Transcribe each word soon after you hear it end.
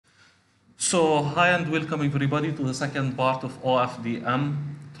So, hi and welcome everybody to the second part of OFDM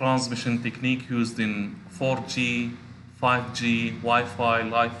transmission technique used in 4G, 5G, Wi-Fi,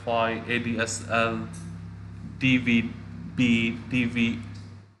 Li-Fi, ADSL, DVB,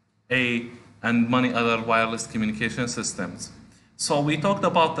 DVA, and many other wireless communication systems. So we talked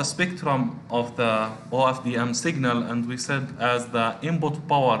about the spectrum of the OFDM signal, and we said as the input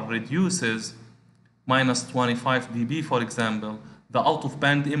power reduces, minus 25 dB, for example, the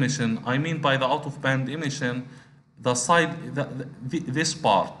out-of-band emission, I mean by the out-of-band emission, the side, this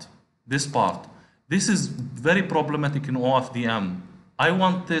part. This is very problematic in OFDM. I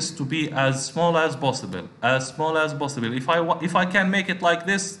want this to be as small as possible, If I can make it like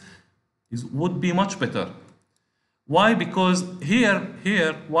this, it would be much better. Why? Because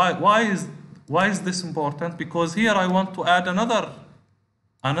why is this important? Because here I want to add another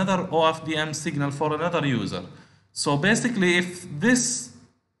OFDM signal for another user. So basically, if this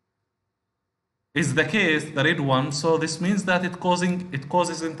is the case, the red one, so this means that it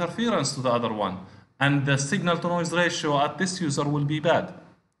causes interference to the other one, and the signal to noise ratio at this user will be bad.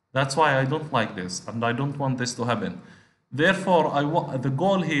 That's why I don't like this, and I don't want this to happen. Therefore, the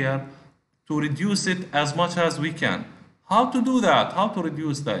goal here to reduce it as much as we can. How to do that? How to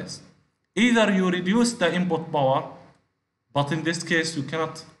reduce this? Either you reduce the input power, but in this case you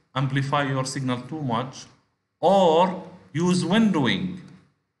cannot amplify your signal too much, or use windowing.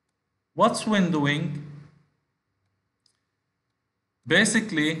 What's windowing?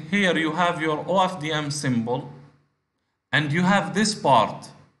 Basically, here you have your OFDM symbol, and you have this part.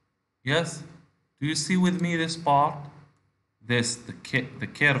 Yes? Do you see with me this part? This, the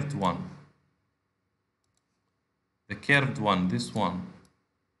curved one. The curved one, this one,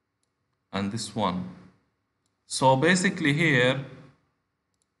 and this one. So basically here,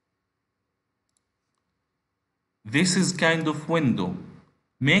 this is kind of window,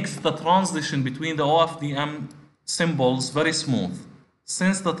 makes the transition between the OFDM symbols very smooth.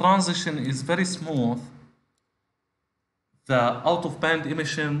 Since the transition is very smooth, the out-of-band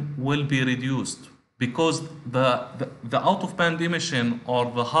emission will be reduced, because the out-of-band emission or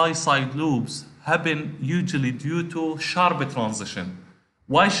the high side loops happen usually due to sharp transition.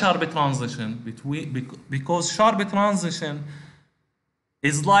 Why sharp transition? Because sharp transition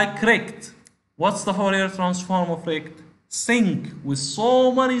is like rect. What's the Fourier transform of rect? Sync with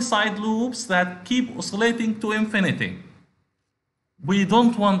so many side loops that keep oscillating to infinity. We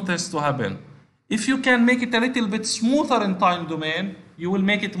don't want this to happen. If you can make it a little bit smoother in time domain, you will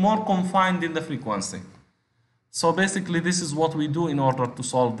make it more confined in the frequency. So basically, this is what we do in order to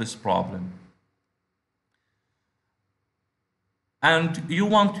solve this problem. And you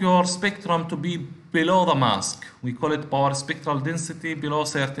want your spectrum to be below the mask. We call it power spectral density below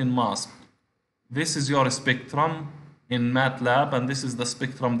certain mask. This is your spectrum in MATLAB, and this is the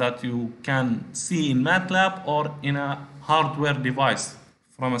spectrum that you can see in MATLAB or in a hardware device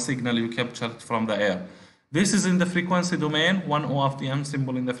from a signal you captured from the air. This is in the frequency domain, one OFDM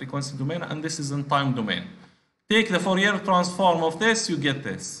symbol in the frequency domain, and this is in time domain. Take the Fourier transform of this, you get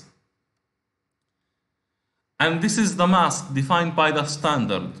this. And this is the mask defined by the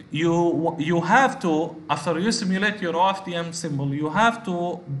standard. You have to, after you simulate your OFDM symbol, you have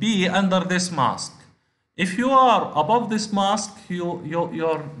to be under this mask. If you are above this mask,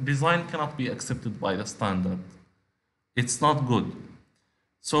 your design cannot be accepted by the standard. It's not good.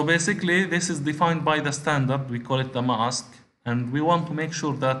 So basically, this is defined by the standard. We call it the mask. And we want to make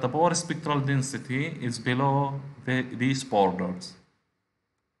sure that the power spectral density is below these borders.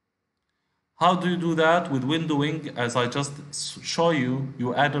 How do you do that? With windowing, as I just show you,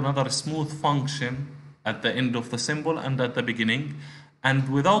 you add another smooth function at the end of the symbol and at the beginning. And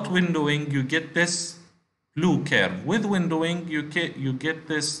without windowing, you get this blue curve. With windowing, you get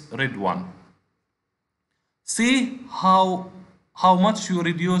this red one. See how much you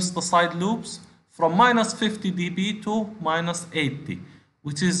reduce the side loops? From minus 50 dB to minus 80,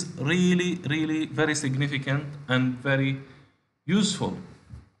 which is really, really very significant and very useful.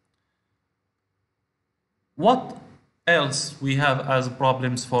 What else we have as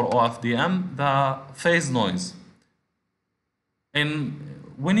problems for OFDM? The phase noise.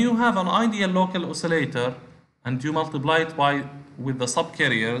 When you have an ideal local oscillator and you multiply it with the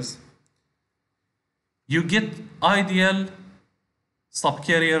subcarriers, you get ideal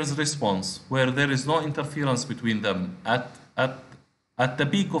subcarriers response where there is no interference between them. At the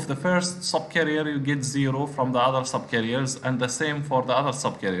peak of the first subcarrier, you get 0 from the other subcarriers, and the same for the other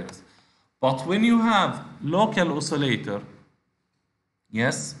subcarriers. But when you have local oscillator,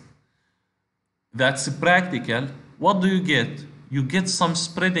 yes, that's practical, what do you get? You get some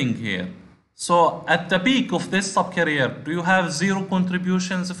spreading here. So at the peak of this subcarrier, do you have zero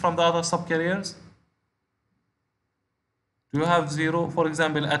contributions from the other subcarriers? Do you have zero, for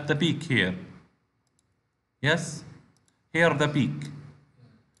example, at the peak here? Yes? Here the peak.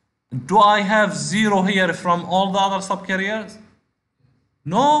 Do I have zero here from all the other subcarriers?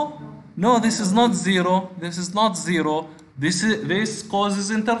 No, no, this is not zero. This is not zero. This causes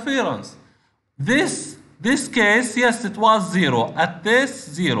interference. This case, yes, it was zero. At this,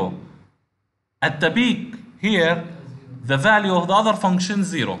 zero. At the peak here, the value of the other function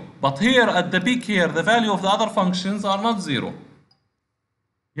zero. But here at the peak here, the value of the other functions are not zero.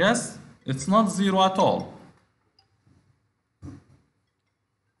 Yes, it's not zero at all.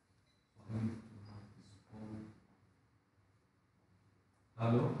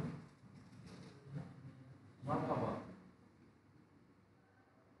 Hello?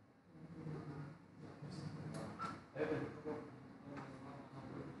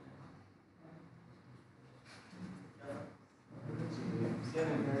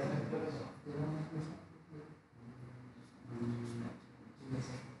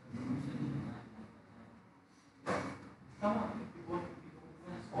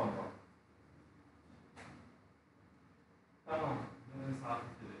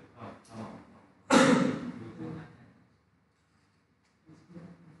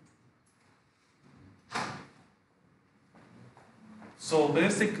 So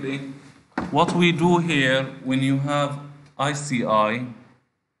basically, what we do here when you have ICI,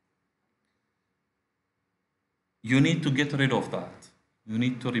 you need to get rid of that. You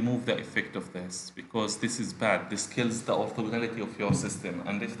need to remove the effect of this because this is bad. This kills the orthogonality of your system.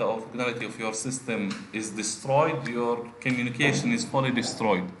 And if the orthogonality of your system is destroyed, your communication is fully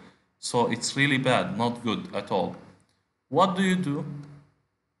destroyed. So it's really bad, not good at all. What do?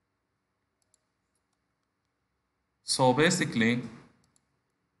 So basically,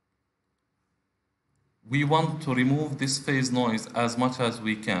 we want to remove this phase noise as much as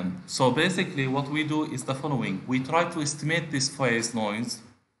we can. So basically what we do is the following. We try to estimate this phase noise,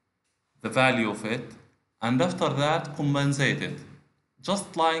 the value of it, and after that compensate it.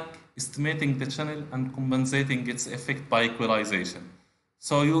 Just like estimating the channel and compensating its effect by equalization.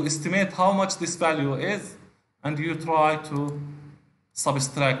 So you estimate how much this value is and you try to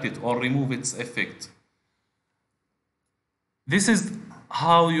subtract it or remove its effect. This is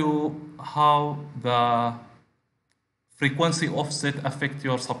how the frequency offset affect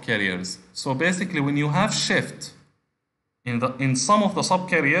your subcarriers. So basically when you have shift in some of the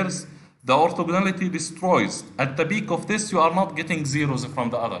subcarriers, the orthogonality destroys. At the peak of this, you are not getting zeros from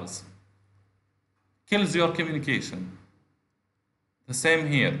the others. Kills your communication. The same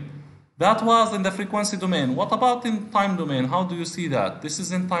here. That was in the frequency domain. What about in time domain? How do you see that? This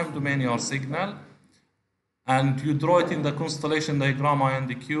is in time domain, your signal. And you draw it in the constellation diagram I and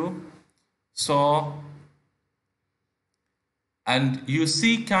the Q. So, and you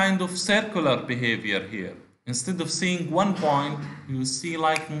see kind of circular behavior here. Instead of seeing one point, you see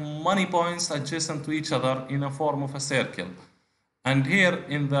like many points adjacent to each other in a form of a circle. And here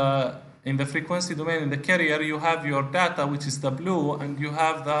in the frequency domain, in the carrier, you have your data, which is the blue, and you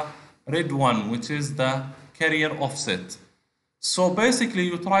have the red one, which is the carrier offset. So basically,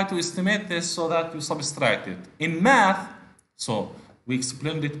 you try to estimate this so that you subtract it. In math, so we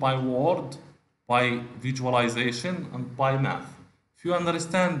explained it by word, by visualization, and by math. If you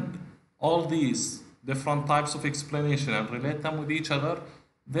understand all these different types of explanation and relate them with each other,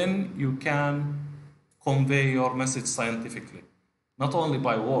 then you can convey your message scientifically. Not only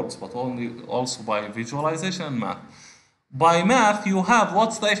by words, but also by visualization and math. By math, you have,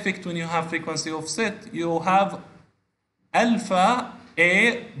 what's the effect when you have frequency offset? You have alpha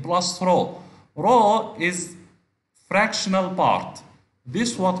A plus rho. Rho is fractional part.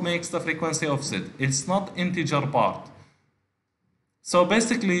 This what makes the frequency offset. It's not integer part. So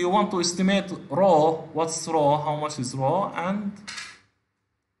basically you want to estimate rho, what's rho, how much is rho, and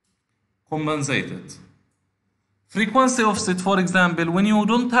compensate it. Frequency offset, for example, when you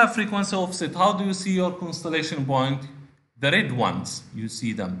don't have frequency offset, how do you see your constellation point? The red ones, you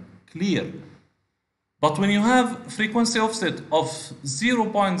see them clear. But when you have frequency offset of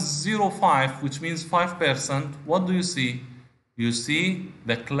 0.05, which means 5%, what do you see? You see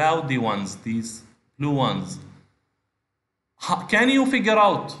the cloudy ones, these blue ones. Can you figure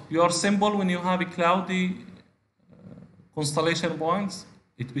out your symbol when you have a cloudy constellation points?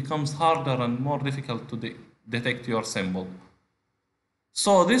 It becomes harder and more difficult to detect your symbol.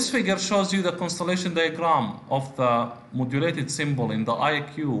 So this figure shows you the constellation diagram of the modulated symbol in the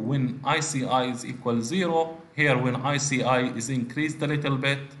IQ when ICI is equal 0, here when ICI is increased a little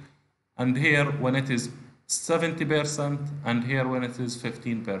bit, and here when it is 70%, and here when it is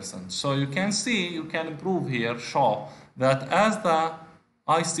 15%. So you can see, you can improve here, show that as the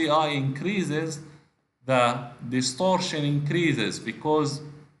ICI increases, the distortion increases because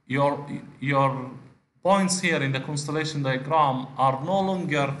your points here in the constellation diagram are no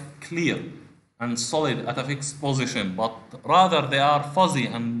longer clear and solid at a fixed position, but rather they are fuzzy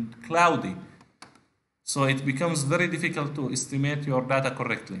and cloudy. So it becomes very difficult to estimate your data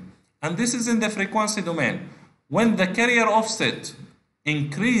correctly. And this is in the frequency domain. When the carrier offset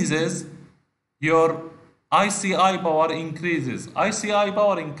increases, your ICI power increases. ICI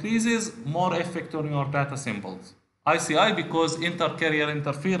power increases, more effect on your data symbols. ICI because inter-carrier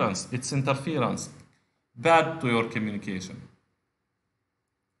interference, it's interference, bad to your communication.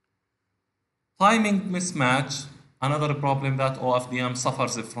 Timing mismatch, another problem that OFDM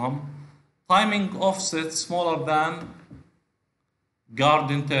suffers from. Timing offset smaller than guard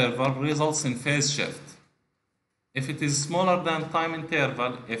interval results in phase shift. If it is smaller than time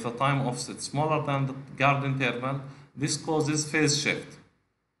interval, if the time offset smaller than the guard interval, this causes phase shift.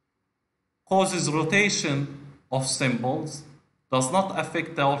 Causes rotation of symbols, does not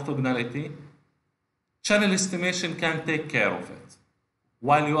affect the orthogonality. Channel estimation can take care of it.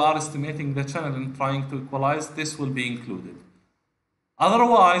 While you are estimating the channel and trying to equalize, this will be included.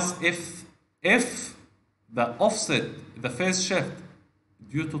 Otherwise, if the offset, the phase shift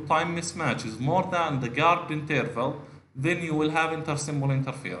due to time mismatch is more than the guard interval, then you will have intersymbol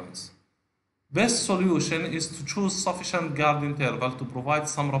interference. Best solution is to choose sufficient guard interval to provide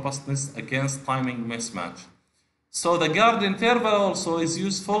some robustness against timing mismatch. So the guard interval also is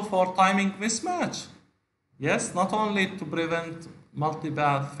useful for timing mismatch. Yes, not only to prevent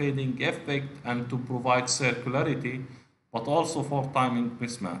multipath fading effect and to provide circularity, but also for timing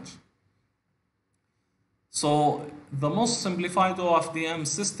mismatch. So the most simplified OFDM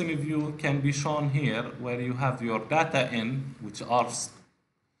system view can be shown here, where you have your data in, which are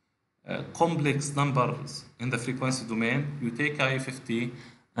complex numbers in the frequency domain. You take IFFT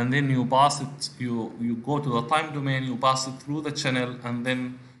and then you pass it, you go to the time domain, you pass it through the channel, and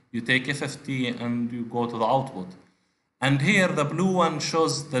then you take FFT and you go to the output. And here the blue one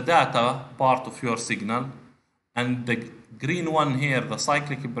shows the data part of your signal, and the green one here the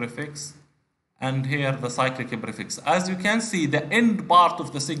cyclic prefix, and here the cyclic prefix. As you can see, the end part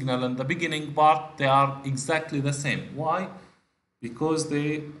of the signal and the beginning part, they are exactly the same. Why? Because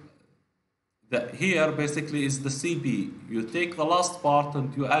here basically is the CP. You take the last part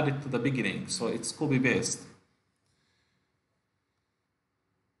and you add it to the beginning, so it's copy-paste.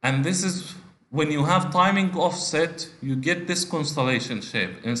 And this is when you have timing offset, you get this constellation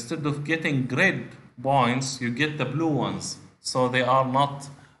shape. Instead of getting grid points, you get the blue ones. So they are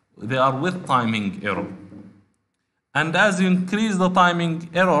with timing error. And as you increase the timing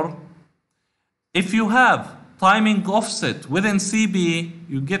error, if you have timing offset within CB,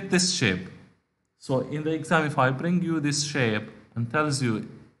 you get this shape. So in the exam, if I bring you this shape and tells you,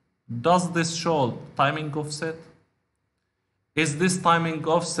 does this show timing offset? Is this timing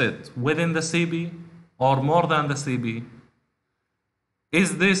offset within the CB or more than the CB?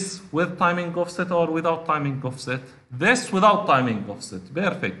 Is this with timing offset or without timing offset? This without timing offset.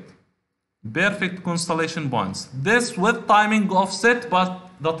 Perfect. Perfect constellation points. This with timing offset, but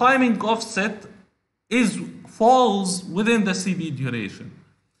the timing offset falls within the CB duration.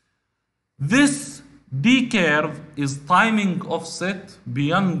 This D curve is timing offset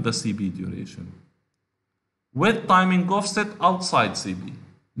beyond the CB duration. With timing offset outside CB.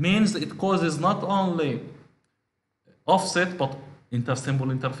 Means it causes not only offset but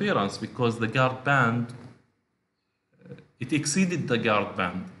intersymbol interference, because the guard band, it exceeded the guard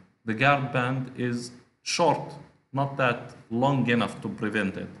band. The guard band is short, not that long enough to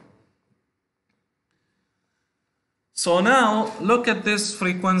prevent it. So now look at this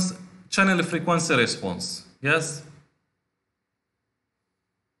channel frequency response. Yes?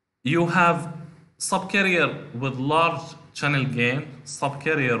 You have subcarrier with large channel gain,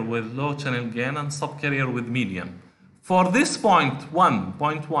 subcarrier with low channel gain, and subcarrier with medium. For this point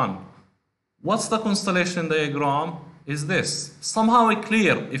 1, what's the constellation diagram? Is this somehow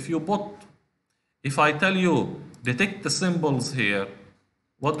clear? If I tell you detect the symbols here,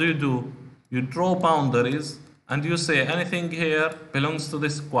 what do? You draw boundaries and you say anything here belongs to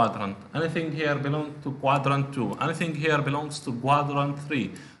this quadrant, anything here belongs to quadrant 2, anything here belongs to quadrant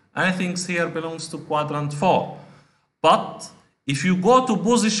 3, anything here belongs to quadrant 4. But if you go to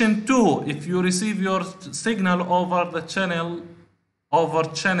position 2, if you receive your signal over the channel,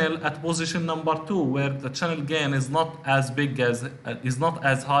 at position number 2, where the channel gain is not as big as, is not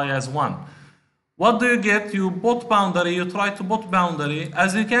as high as 1, What do you get? You put boundary, you try to put boundary.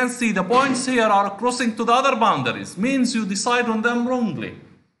 As you can see, the points here are crossing to the other boundaries. Means you decide on them wrongly.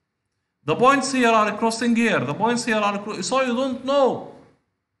 The points here are crossing here. The points here are so you don't know.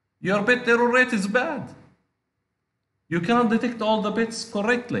 Your bit error rate is bad. You cannot detect all the bits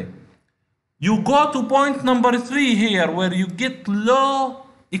correctly. You go to point number 3 here where you get low,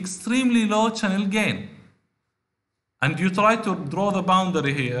 extremely low channel gain. And you try to draw the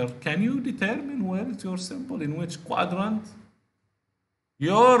boundary here. Can you determine where is your symbol, in which quadrant?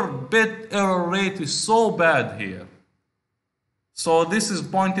 Your bit error rate is so bad here. So this is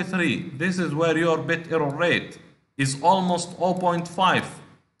point 3. This is where your bit error rate is almost 0.5.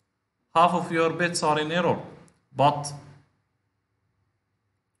 Half of your bits are in error. But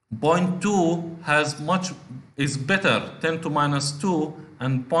point 2 is better, 10 to minus 2,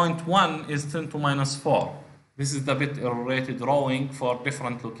 and point 1 is 10 to minus 4. This is the bit error rate drawing for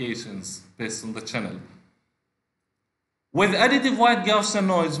different locations based on the channel. With additive white Gaussian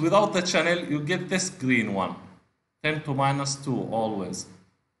noise without the channel, you get this green one, 10 to minus 2 always.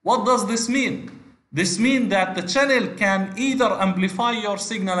 What does this mean? This means that the channel can either amplify your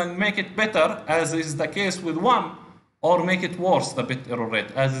signal and make it better, as is the case with 1, or make it worse, the bit error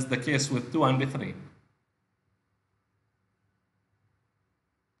rate, as is the case with 2 and 3.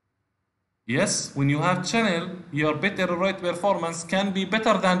 Yes, when you have channel, your bit error rate performance can be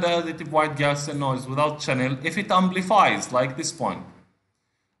better than the additive white Gaussian noise without channel if it amplifies, like this point.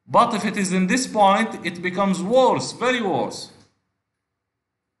 But if it is in this point, it becomes worse, very worse.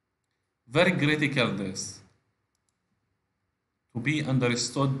 Very critical this, to be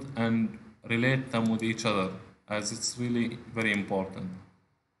understood and relate them with each other, as it's really very important.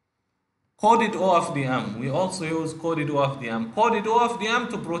 Coded OFDM. We also use coded OFDM. Coded OFDM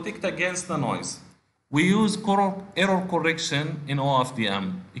to protect against the noise. We use error correction in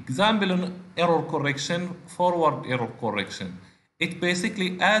OFDM. Example in error correction, forward error correction. It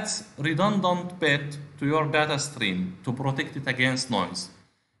basically adds redundant bit to your data stream to protect it against noise.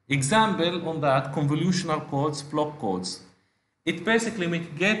 Example on that, convolutional codes, block codes. It basically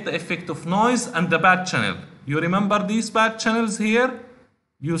mitigates the effect of noise and the bad channel. You remember these bad channels here?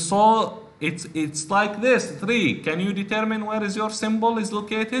 You saw it's like this, 3. Can you determine where is your symbol is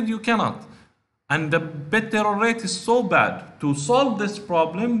located? You cannot. And the bit error rate is so bad. To solve this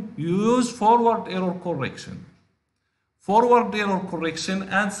problem, you use forward error correction. Forward error correction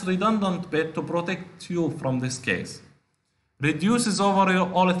adds redundant bit to protect you from this case. Reduces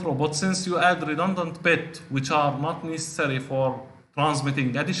overall throughput since you add redundant bit, which are not necessary for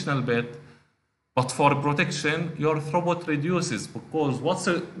transmitting additional bit. But for protection, your throughput reduces, because what's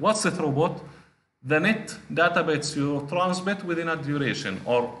the throughput? The net data bits you transmit within a duration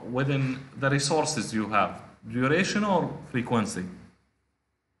or within the resources you have, duration or frequency.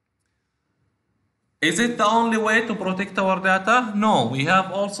 Is it the only way to protect our data? No, we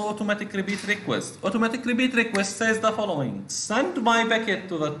have also automatic repeat request. Automatic repeat request says the following: send my packet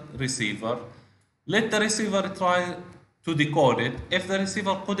to the receiver, let the receiver try to decode it. If the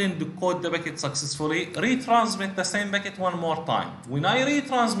receiver couldn't decode the packet successfully, retransmit the same packet one more time. When I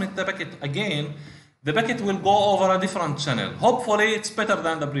retransmit the packet again, the packet will go over a different channel. Hopefully it's better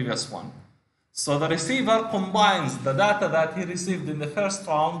than the previous one. So the receiver combines the data that he received in the first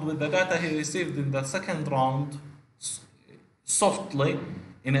round with the data he received in the second round softly,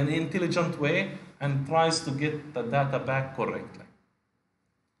 in an intelligent way, and tries to get the data back correctly.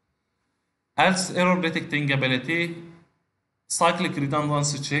 As error detecting ability, cyclic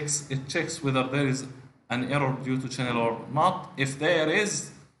redundancy checks. It checks whether there is an error due to channel or not. If there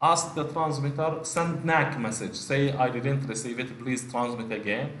is, ask the transmitter, send NAC message. Say, I didn't receive it, please transmit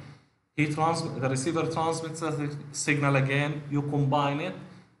again. The receiver transmits the signal again, you combine it,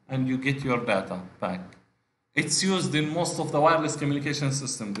 and you get your data back. It's used in most of the wireless communication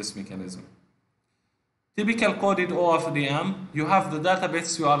system, this mechanism. Typical coded OFDM, you have the data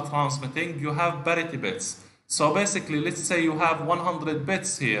bits you are transmitting, you have parity bits. So basically, let's say you have 100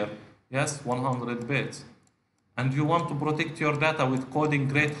 bits here, yes, 100 bits, and you want to protect your data with coding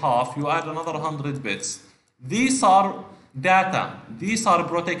rate half, you add another 100 bits. These are data, these are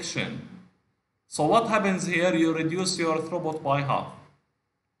protection. So what happens here? You reduce your throughput by half.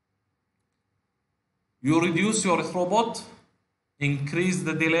 You reduce your throughput, increase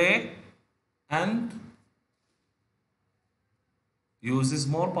the delay, and uses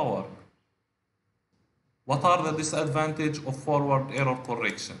more power. What are the disadvantages of forward error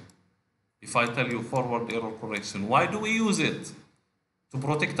correction? If I tell you forward error correction, why do we use it? To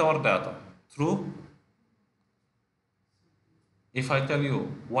protect our data. True? If I tell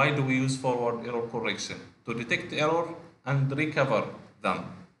you, why do we use forward error correction? To detect error and recover them.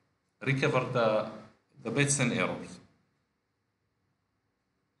 recover the bits and errors.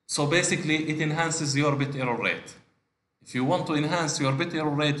 So basically, it enhances your bit error rate. If you want to enhance your bit error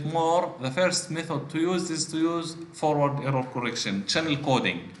rate more, the first method to use is to use forward error correction, channel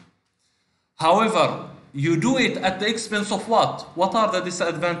coding. However, you do it at the expense of what? What are the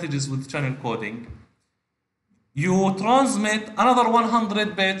disadvantages with channel coding? You transmit another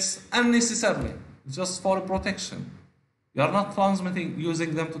 100 bits unnecessarily, just for protection. You are not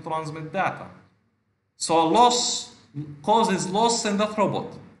using them to transmit data. So loss causes loss in the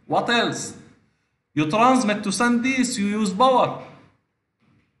throughput. What else? You transmit to send this, you use power.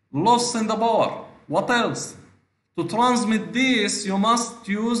 Loss in the power. What else? To transmit this, you must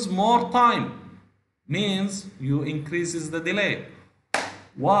use more time. Means you increases the delay.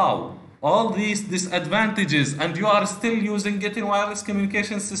 Wow, all these disadvantages, and you are still using it in wireless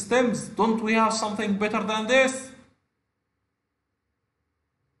communication systems. Don't we have something better than this?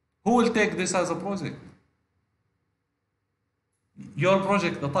 Who will take this as a project? Your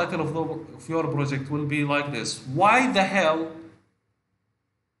project, the title of your project will be like this. Why the hell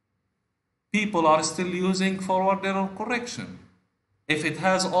people are still using forward error correction if it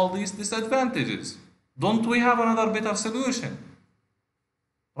has all these disadvantages? Don't we have another better solution?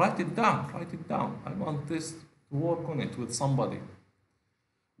 Write it down, write it down. I want this to work on it with somebody.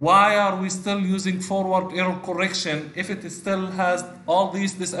 Why are we still using forward error correction if it still has all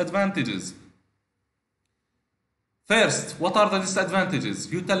these disadvantages? First, what are the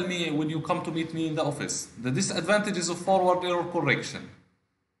disadvantages? You tell me when you come to meet me in the office. The disadvantages of forward error correction.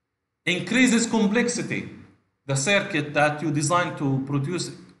 Increases complexity. The circuit that you design to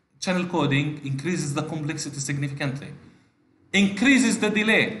produce channel coding increases the complexity significantly. Increases the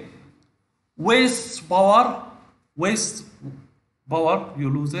delay. Waste power, you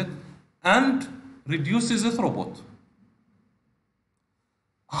lose it, and reduces the throughput.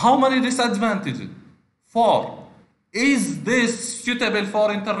 How many disadvantages? 4. Is this suitable for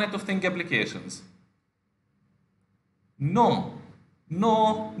Internet of Things applications? No.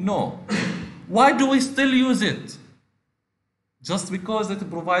 No, no. Why do we still use it? Just because it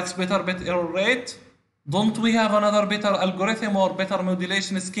provides better bit error rate? Don't we have another better algorithm or better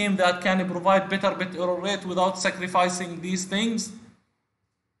modulation scheme that can provide better bit error rate without sacrificing these things?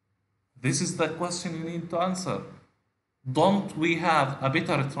 This is the question you need to answer. Don't we have a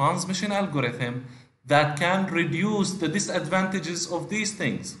better transmission algorithm that can reduce the disadvantages of these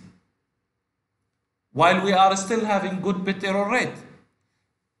things while we are still having good bit error rate?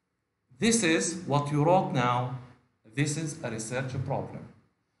 This is what you wrote now. This is a research problem.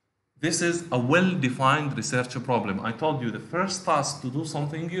 This is a well-defined research problem. I told you the first task to do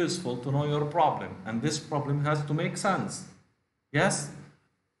something useful to know your problem, and this problem has to make sense. Yes?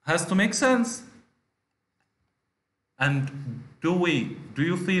 Has to make sense. And do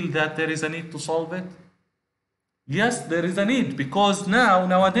you feel that there is a need to solve it? Yes, there is a need, because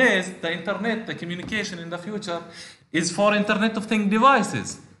nowadays, the internet, the communication in the future is for Internet of Things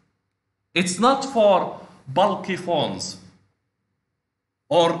devices. It's not for bulky phones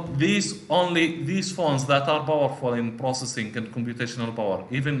or these phones that are powerful in processing and computational power.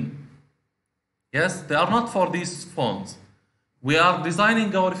 Yes, they are not for these phones. We are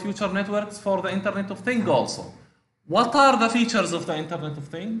designing our future networks for the Internet of Things also. What are the features of the Internet of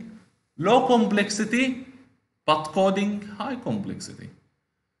Things? Low complexity, but coding high complexity.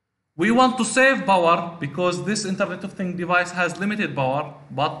 We want to save power because this Internet of Things device has limited power,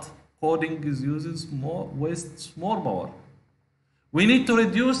 but coding wastes more power. We need to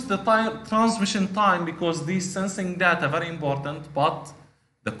reduce the transmission time because these sensing data are very important, but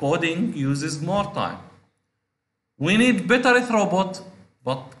the coding uses more time. We need better throughput,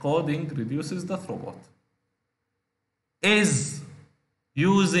 but coding reduces the throughput. Is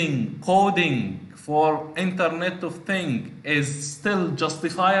using coding for Internet of Things is still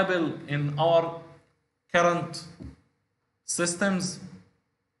justifiable in our current systems?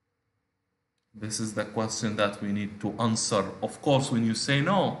 This is the question that we need to answer. Of course, when you say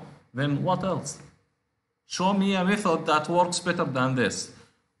no, then what else? Show me a method that works better than this.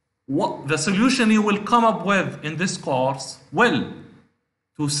 What the solution you will come up with in this course will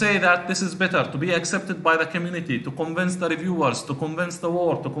to say that this is better, to be accepted by the community, to convince the reviewers, to convince the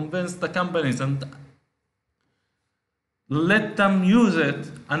world, to convince the companies, and let them use it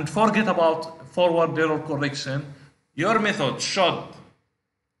and forget about forward error correction. Your method should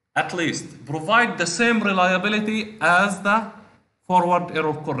at least provide the same reliability as the forward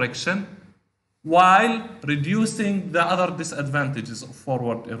error correction while reducing the other disadvantages of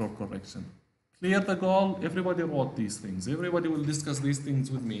forward error correction. Clear the goal? Everybody wrote these things. Everybody will discuss these things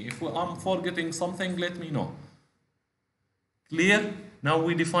with me. If I'm forgetting something, let me know. Clear? Now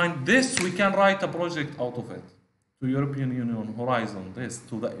we define this, we can write a project out of it. To European Union, Horizon, this,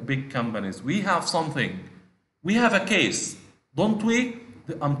 to the big companies. We have something. We have a case. Don't we?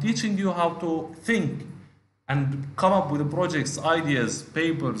 I'm teaching you how to think and come up with projects, ideas,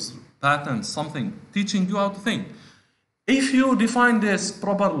 papers, patents, something. Teaching you how to think. If you define this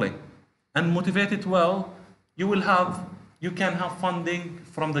properly and motivate it well, you can have funding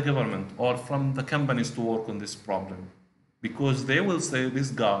from the government or from the companies to work on this problem. Because they will say this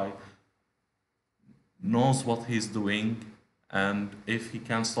guy knows what he's doing, and if he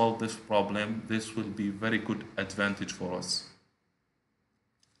can solve this problem, this will be very good advantage for us.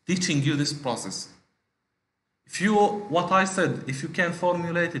 Teaching you this process. What I said, if you can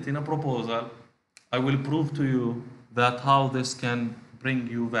formulate it in a proposal, I will prove to you that how this can bring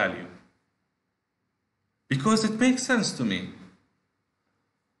you value. Because it makes sense to me.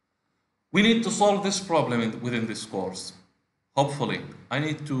 We need to solve this problem within this course. Hopefully, I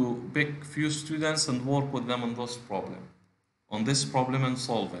need to pick few students and work with them on this problem and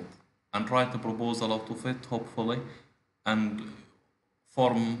solve it, and write a proposal out of it, hopefully, and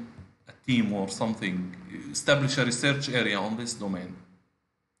form a team or something, establish a research area on this domain.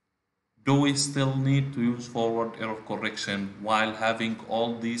 Do we still need to use forward error correction while having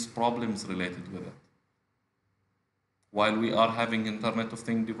all these problems related with it? While we are having Internet of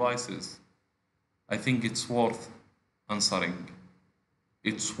Things devices? I think it's worth answering.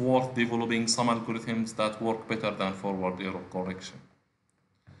 It's worth developing some algorithms that work better than forward error correction.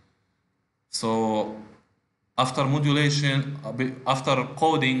 So after modulation, after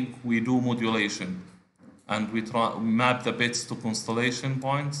coding, we do modulation, and we map the bits to constellation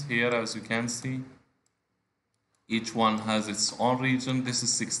points. Here, as you can see, each one has its own region. This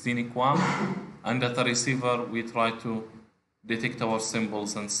is 16 equal, and at the receiver, we try to detect our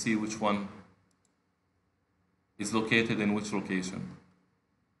symbols and see which one is located in which location.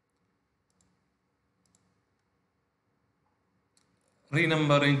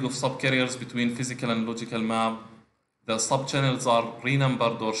 Renumbering of subcarriers between physical and logical map. The subchannels are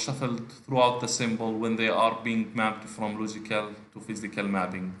renumbered or shuffled throughout the symbol when they are being mapped from logical to physical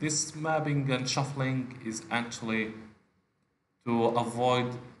mapping. This mapping and shuffling is actually to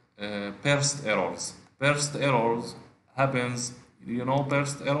avoid burst errors. Burst errors happens, you know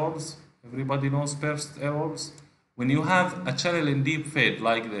burst errors? Everybody knows burst errors? When you have a channel in deep fade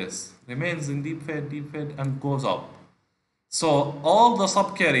like this, remains in deep fade, and goes up. So all the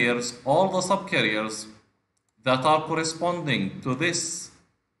subcarriers that are corresponding to this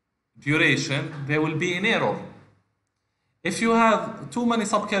duration, they will be in error. If you have too many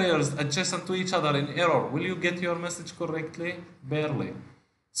subcarriers adjacent to each other in error, will you get your message correctly? Barely.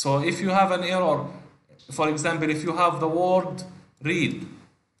 So if you have an error, for example, if you have the word read,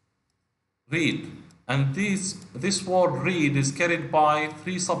 and this word read is carried by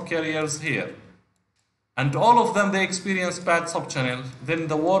 3 subcarriers here, and all of them they experience bad subchannel, then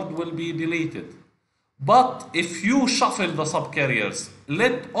the word will be deleted. But if you shuffle the subcarriers,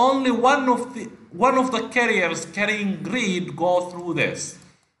 let only one of the carriers carrying read go through this,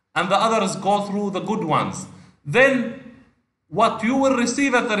 and the others go through the good ones. Then what you will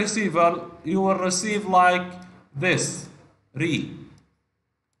receive at the receiver, you will receive like this, re.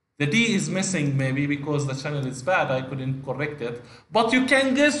 The D is missing maybe because the channel is bad, I couldn't correct it. But you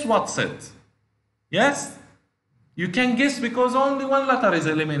can guess what's it. Yes? You can guess because only one letter is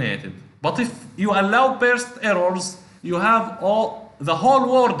eliminated. But if you allow burst errors, you have the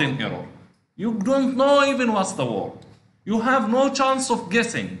whole word in error. You don't know even what's the word. You have no chance of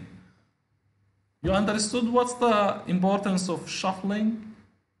guessing. You understood what's the importance of shuffling?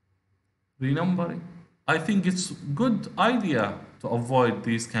 Renumbering? I think it's a good idea to avoid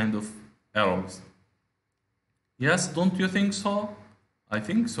these kind of errors. Yes, don't you think so? I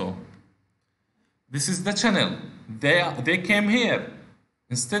think so. This is the channel. They came here.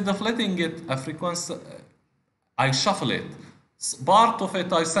 Instead of letting it a frequency, I shuffle it. Part of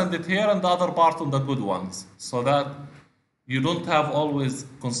it I send it here and the other part on the good ones, so that you don't have always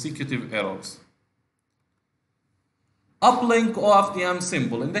consecutive errors. Uplink OFDM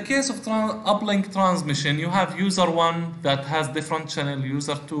symbol. In the case of uplink transmission, you have user 1 that has different channel,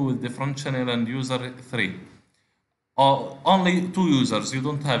 user 2 with different channel, and user 3. Only 2 users, you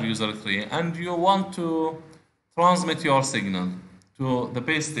don't have user 3, and you want to transmit your signal to the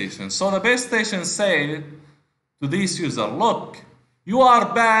base station. So the base station say to this user, look, you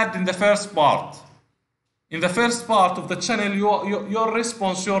are bad in the first part. In the first part of the channel, your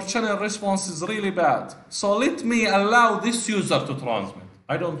channel response is really bad. So let me allow this user to transmit.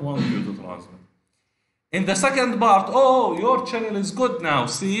 I don't want you to transmit. In the second part, oh, your channel is good now.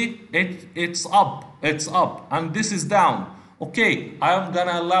 See, it's up, and this is down. Okay, I am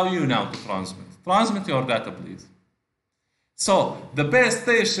gonna allow you now to transmit. Transmit your data, please. So the base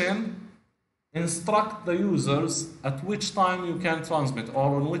station instruct the users at which time you can transmit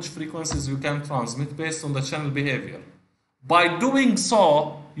or on which frequencies you can transmit based on the channel behavior. By doing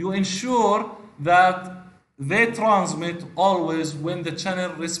so, you ensure that they transmit always when the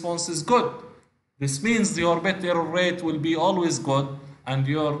channel response is good. This means your bit error rate will be always good and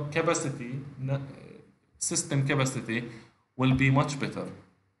your capacity, system capacity, will be much better.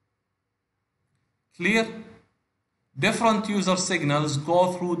 Clear? Different user signals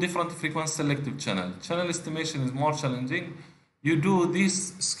go through different frequency selective channel. Channel estimation is more challenging. You do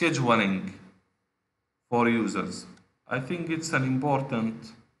this scheduling for users. I think it's an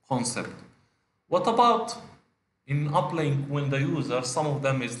important concept. What about in uplink when the user, some of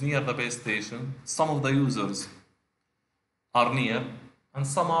them is near the base station, some of the users are near, and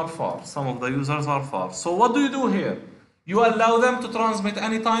some are far. Some of the users are far. So what do you do here? You allow them to transmit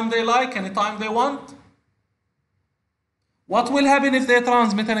anytime they like, anytime they want. What will happen if they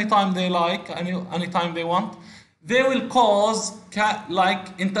transmit anytime they like, anytime they want? They will cause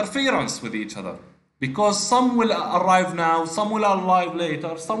like interference with each other. Because some will arrive now, some will arrive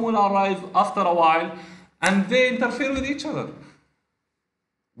later, some will arrive after a while, and they interfere with each other.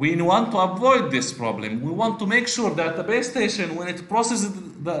 We want to avoid this problem. We want to make sure that the base station, when it processes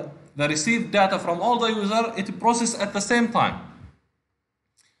the received data from all the users, it processes at the same time.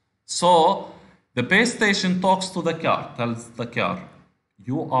 So the base station talks to the car, tells the car,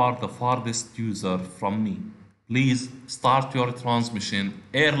 you are the farthest user from me. Please start your transmission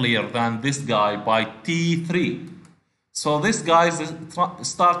earlier than this guy by T3. So this guy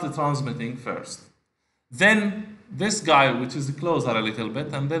started transmitting first. Then this guy, which is closer a little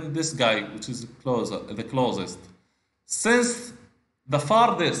bit, and then this guy, which is the closest. Since the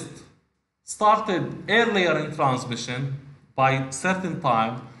farthest started earlier in transmission by certain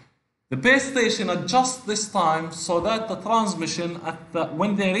time, the base station adjusts this time so that the transmission,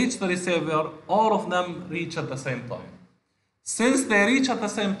 when they reach the receiver, all of them reach at the same time. Since they reach at the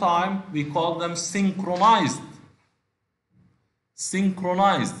same time, we call them synchronized.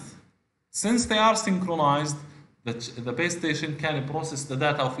 Synchronized. Since they are synchronized, the base station can process the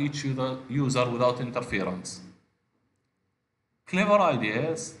data of each user without interference. Clever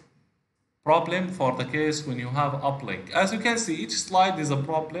ideas. Problem for the case when you have uplink. As you can see, each slide is a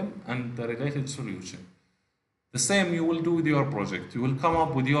problem and the related solution. The same you will do with your project. You will come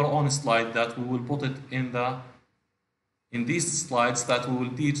up with your own slide that we will put it in these slides that we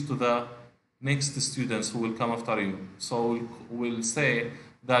will teach to the next students who will come after you. So we'll say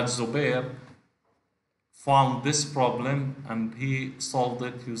that Zubair found this problem and he solved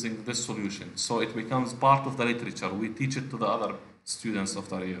it using this solution. So it becomes part of the literature. We teach it to the other students of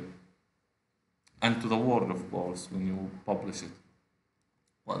the year. And to the world, of course, when you publish it.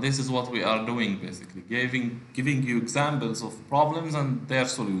 Well, this is what we are doing, basically, giving you examples of problems and their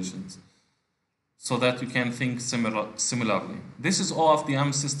solutions, so that you can think similarly. This is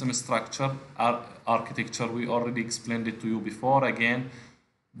OFDM system structure, architecture. We already explained it to you before. Again,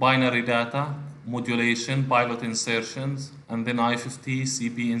 binary data, modulation, pilot insertions, and then I50,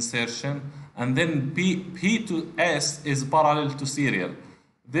 CP insertion, and then P to S is parallel to serial.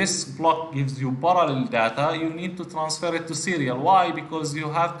 This block gives you parallel data. You need to transfer it to serial. Why? Because you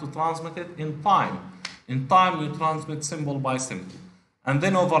have to transmit it in time. In time, you transmit symbol by symbol. And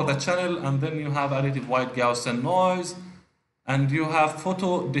then over the channel, and then you have additive white Gaussian noise, and you have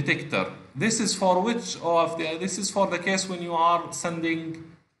photo detector. This is for which OFDM? This is for the case when you are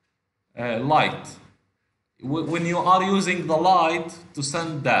sending light. When you are using the light to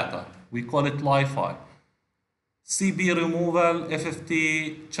send data, we call it Li-Fi. CB removal,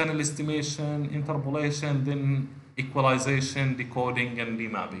 FFT, channel estimation, interpolation, then equalization, decoding, and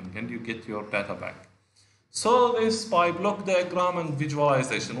remapping, and you get your data back. So this by block diagram and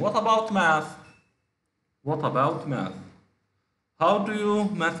visualization. What about math? What about math? How do you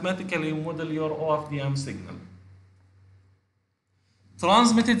mathematically model your OFDM signal?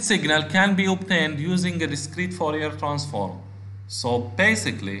 Transmitted signal can be obtained using a discrete Fourier transform. So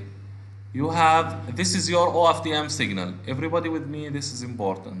basically, you have, this is your OFDM signal. Everybody with me, this is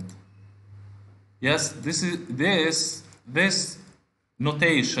important. Yes, this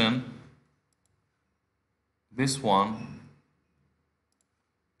notation, this one,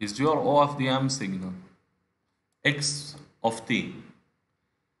 is your OFDM signal, X of t.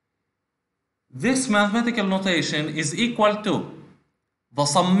 This mathematical notation is equal to the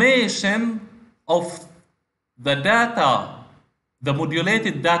summation of the data, the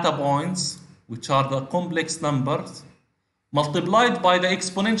modulated data points, which are the complex numbers, multiplied by the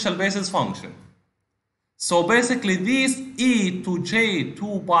exponential basis function. So basically these E to J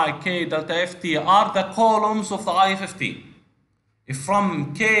 2 by K delta FT are the columns of the IFFT.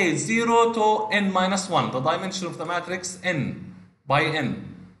 From K0 to N minus 1, the dimension of the matrix N by N.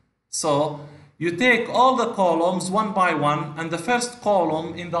 So you take all the columns one by one, and the first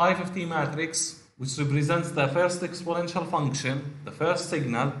column in the IFFT matrix, which represents the first exponential function, the first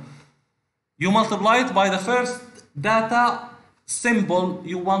signal, you multiply it by the first data symbol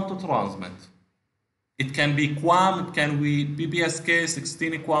you want to transmit. It can be QAM, it can be BPSK,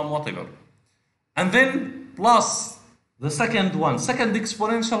 16 QAM, whatever. And then plus the second one, second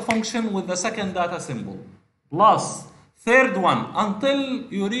exponential function with the second data symbol, plus third one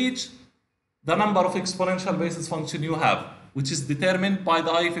until you reach the number of exponential basis function you have, which is determined by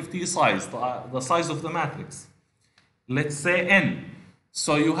the IFFT size, the size of the matrix. Let's say n.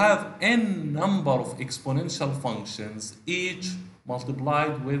 So you have n number of exponential functions, each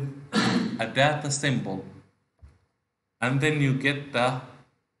multiplied with a data symbol, and then you get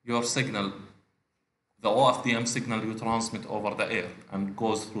your signal, the OFDM signal you transmit over the air and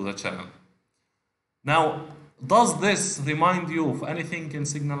goes through the channel. Now, does this remind you of anything in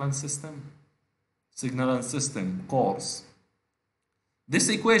signal and system? Signal and system course. This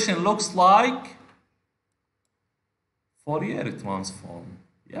equation looks like Fourier transform.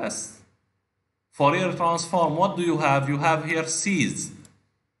 Yes. Fourier transform, what do you have? You have here C's,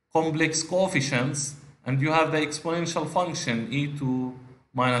 complex coefficients, and you have the exponential function e2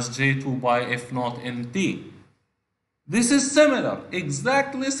 minus j2 by f naught nt. This is similar,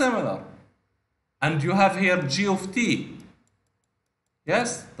 exactly similar. And you have here g of t.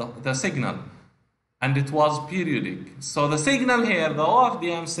 Yes, the signal. And it was periodic. So the signal here, the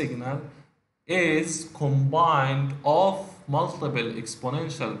OFDM signal, is combined of multiple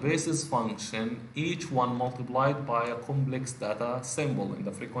exponential basis function, each one multiplied by a complex data symbol in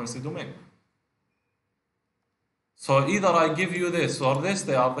the frequency domain. So either I give you this or this,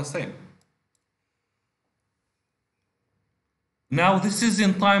 they are the same. Now this is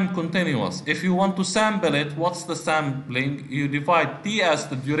in time continuous. If you want to sample it, what's the sampling? You divide t as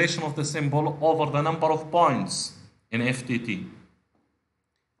the duration of the symbol over the number of points in FTT.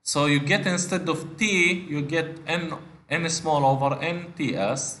 So you get, instead of t, you get n small over n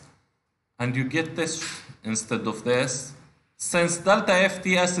ts, and you get this instead of this. Since delta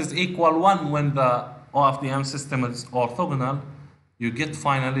fts is equal 1 when the OFDM system is orthogonal, you get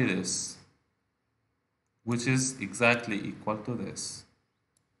finally this, which is exactly equal to this.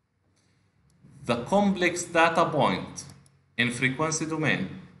 The complex data point in frequency domain,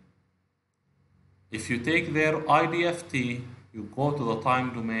 if you take their IDFT, you go to the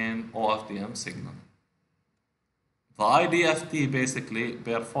time domain OFDM signal. The IDFT basically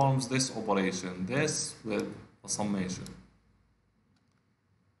performs this operation, this with a summation.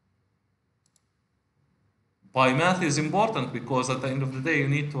 By math is important because at the end of the day you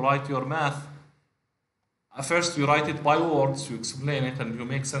need to write your math. First you write it by words, you explain it and you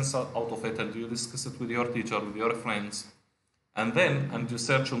make sense out of it and you discuss it with your teacher, with your friends. And you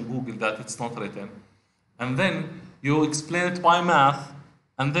search on Google that it's not written. And then you explain it by math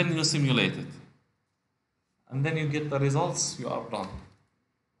and then you simulate it. And then you get the results, you are done.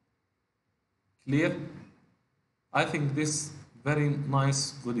 Clear? I think this very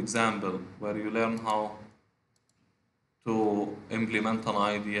nice, good example where you learn how to implement an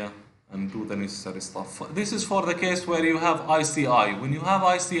idea and do the necessary stuff. This is for the case where you have ICI. When you have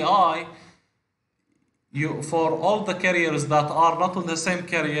ICI, for all the carriers that are not on the same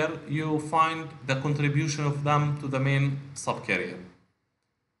carrier, you find the contribution of them to the main subcarrier.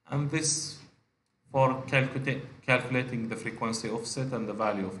 And this for calculating the frequency offset and the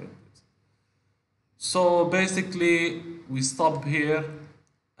value of it. So basically, we stop here,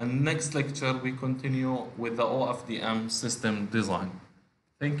 and next lecture we continue with the OFDM system design.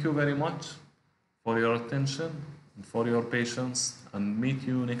 Thank you very much for your attention and for your patience, and meet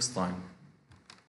you next time.